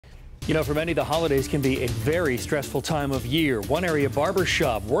You know, for many, the holidays can be a very stressful time of year. One area barber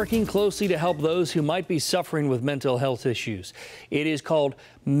shop working closely to help those who might be suffering with mental health issues. It is called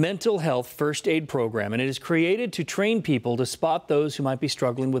Mental Health First Aid Program, and it is created to train people to spot those who might be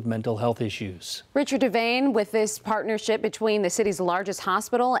struggling with mental health issues. Richard Devane with this partnership between the city's largest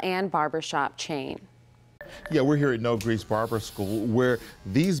hospital and barbershop chain. Yeah, we're here at No Grease Barber School, where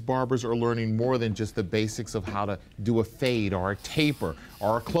these barbers are learning more than just the basics of how to do a fade or a taper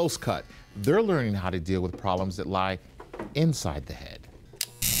or a close cut. They're learning how to deal with problems that lie inside the head.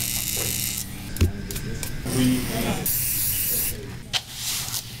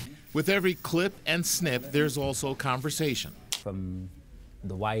 With every clip and snip, there's also conversation. From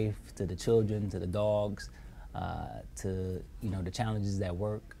the wife to the children to the dogs, to the challenges at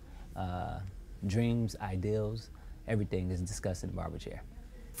work. Dreams, ideals, everything is discussed in the barber chair.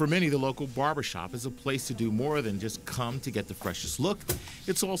 For many, the local barbershop is a place to do more than just come to get the freshest look.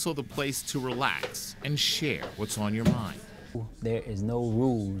 It's also the place to relax and share what's on your mind. There is no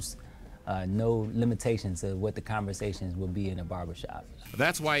rules, no limitations of what the conversations will be in a barbershop.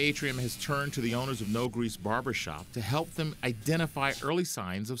 That's why Atrium has turned to the owners of No Grease Barber Shop to help them identify early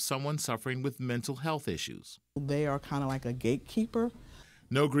signs of someone suffering with mental health issues. They are kind of like a gatekeeper.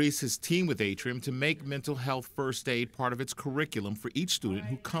 No Grease has teamed with Atrium to make mental health first aid part of its curriculum for each student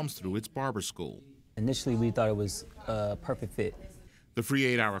who comes through its barber school. Initially, we thought it was a perfect fit. The free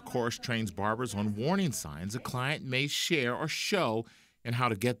 8-hour course trains barbers on warning signs a client may share or show and how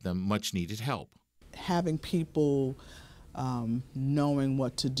to get them much needed help. Having people knowing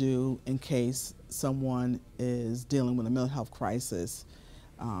what to do in case someone is dealing with a mental health crisis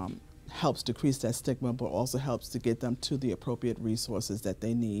helps decrease that stigma, but also helps to get them to the appropriate resources that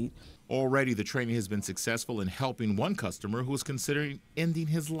they need. Already, the training has been successful in helping one customer who is considering ending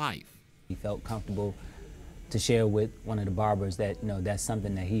his life. He felt comfortable to share with one of the barbers that, that's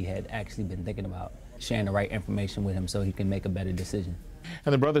something that he had actually been thinking about, sharing the right information with him so he can make a better decision.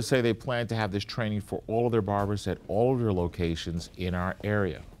 And the brothers say they plan to have this training for all of their barbers at all of their locations in our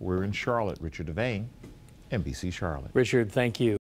area. We're in Charlotte. Richard Devane, NBC Charlotte. Richard, thank you.